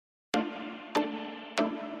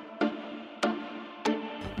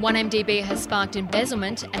1MDB has sparked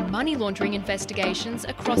embezzlement and money laundering investigations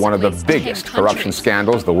across one of at the least biggest 10 corruption countries.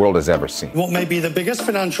 scandals the world has ever seen. What may be the biggest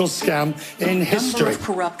financial scam in history. A number of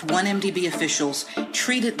corrupt 1MDB officials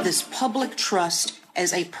treated this public trust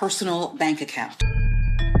as a personal bank account.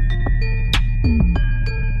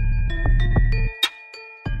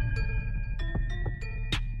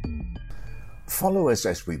 Follow us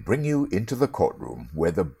as we bring you into the courtroom where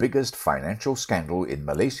the biggest financial scandal in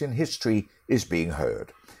Malaysian history is being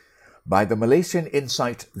heard. By the Malaysian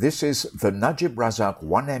Insight, this is the Najib Razak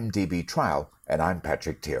 1MDB trial, and I'm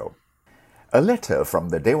Patrick Teo. A letter from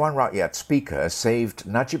the Dewan Rakyat speaker saved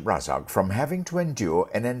Najib Razak from having to endure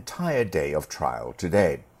an entire day of trial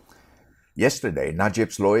today. Yesterday,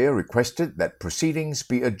 Najib's lawyer requested that proceedings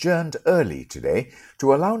be adjourned early today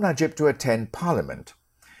to allow Najib to attend Parliament.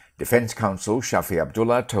 Defence counsel Shafee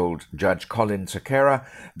Abdullah told Judge Colin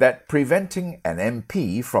that preventing an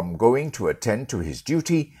MP from going to attend to his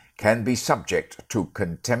duty can be subject to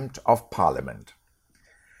contempt of Parliament.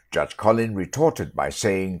 Judge Colin retorted by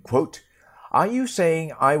saying, quote, "Are you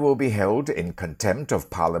saying I will be held in contempt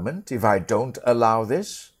of Parliament if I don't allow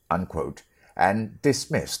this?" unquote, and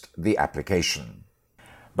dismissed the application.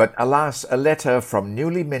 But alas, a letter from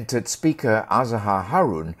newly minted Speaker Azahar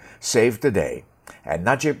Harun saved the day, and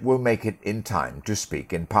Najib will make it in time to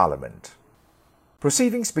speak in Parliament.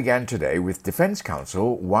 Proceedings began today with Defence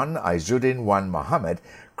Counsel Wan Izzuddin Wan Mohammed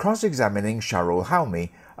cross-examining Shahrul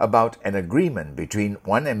Halmi about an agreement between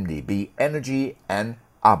 1MDB Energy and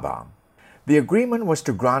ABA. The agreement was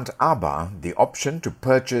to grant ABA the option to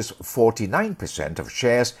purchase 49% of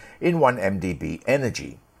shares in 1MDB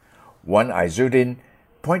Energy. Wan Izzuddin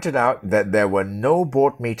pointed out that there were no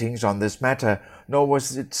board meetings on this matter, nor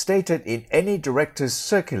was it stated in any director's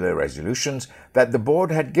circular resolutions that the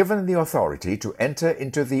board had given the authority to enter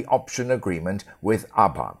into the option agreement with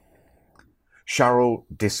ABA. Shahrul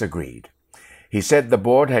disagreed. He said the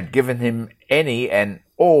board had given him any and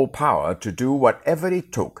all power to do whatever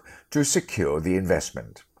it took to secure the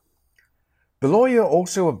investment. The lawyer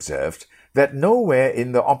also observed that nowhere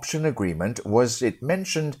in the option agreement was it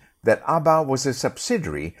mentioned that ABA was a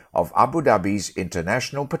subsidiary of Abu Dhabi's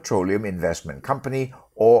International Petroleum Investment Company,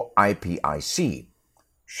 or IPIC.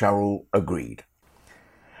 Shahrul agreed.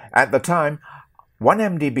 At the time,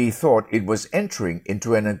 1MDB thought it was entering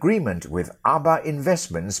into an agreement with ABA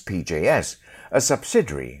Investments PJS, a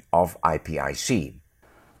subsidiary of IPIC.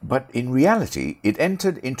 But in reality, it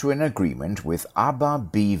entered into an agreement with ABA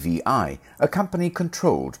BVI, a company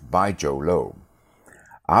controlled by Joe Low.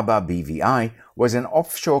 ABA BVI was an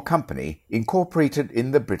offshore company incorporated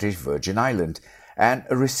in the British Virgin Islands and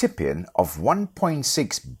a recipient of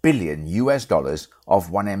 $1.6 billion of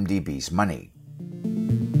 1MDB's money.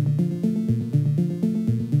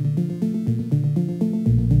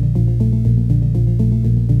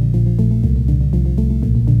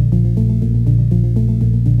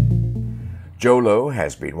 Joe Low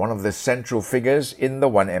has been one of the central figures in the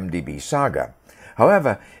 1MDB saga.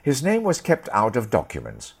 However, his name was kept out of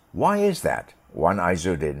documents. Why is that? Wan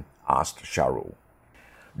Izzuddin asked Shahrul.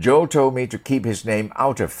 Joe told me to keep his name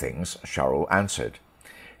out of things, Shahrul answered.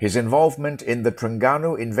 His involvement in the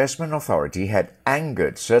Terengganu Investment Authority had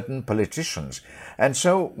angered certain politicians, and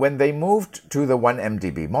so when they moved to the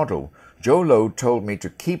 1MDB model, Joe Low told me to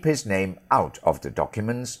keep his name out of the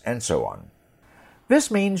documents and so on.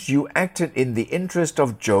 This means you acted in the interest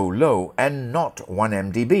of Joe Low and not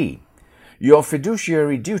 1MDB. Your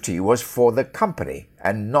fiduciary duty was for the company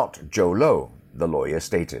and not Joe Low, the lawyer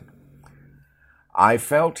stated. I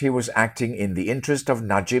felt he was acting in the interest of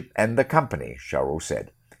Najib and the company, Shahrul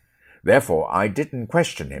said. Therefore, I didn't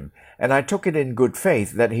question him, and I took it in good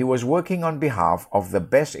faith that he was working on behalf of the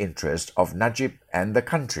best interest of Najib and the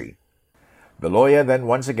country. The lawyer then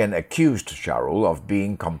once again accused Shahrul of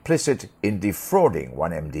being complicit in defrauding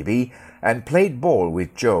 1MDB and played ball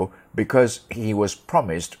with Joe because he was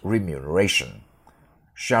promised remuneration.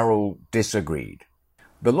 Shahrul disagreed.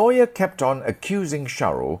 The lawyer kept on accusing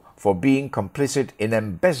Shahrul for being complicit in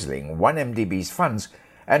embezzling 1MDB's funds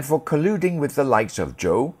and for colluding with the likes of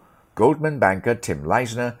Joe, Goldman banker Tim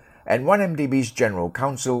Leisner, and 1MDB's general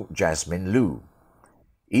counsel Jasmine Liu.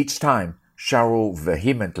 Each time, Shahrul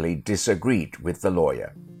vehemently disagreed with the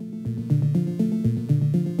lawyer.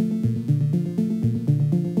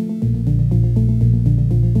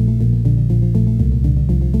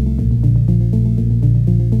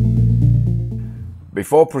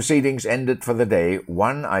 Before proceedings ended for the day,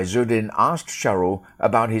 Wan Izzuddin asked Shahrul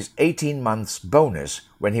about his 18 months bonus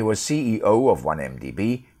when he was CEO of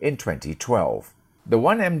 1MDB in 2012. The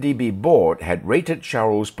 1MDB board had rated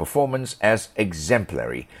Shahrul's performance as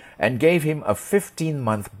exemplary and gave him a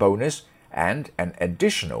 15-month bonus and an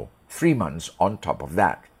additional 3 months on top of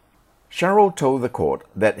that. Sharul told the court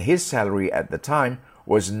that his salary at the time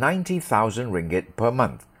was 90,000 ringgit per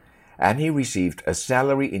month, and he received a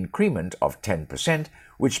salary increment of 10%,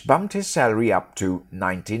 which bumped his salary up to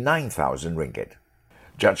 99,000 ringgit.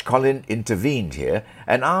 Judge Colin intervened here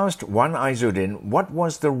and asked Wan Izzuddin what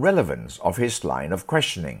was the relevance of his line of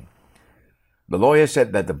questioning. The lawyer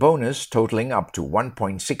said that the bonus, totaling up to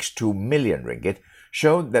 1.62 million ringgit,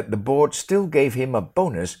 showed that the board still gave him a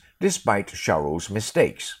bonus despite Sharul's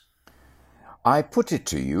mistakes. I put it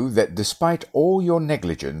to you that despite all your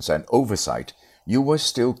negligence and oversight, you were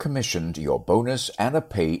still commissioned your bonus and a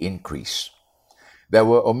pay increase. There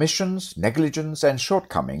were omissions, negligence and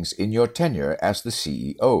shortcomings in your tenure as the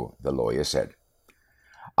CEO, the lawyer said.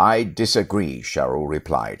 I disagree, Sharul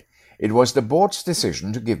replied. It was the board's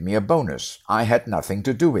decision to give me a bonus. I had nothing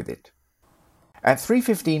to do with it. At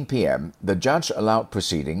 3:15 p.m., the judge allowed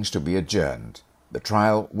proceedings to be adjourned. The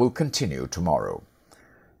trial will continue tomorrow.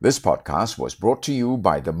 This podcast was brought to you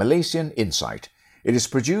by the Malaysian Insight. It is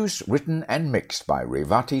produced, written and mixed by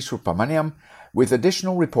Revati Supramaniam with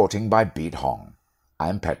additional reporting by Beat Hong.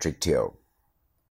 I'm Patrick Teo.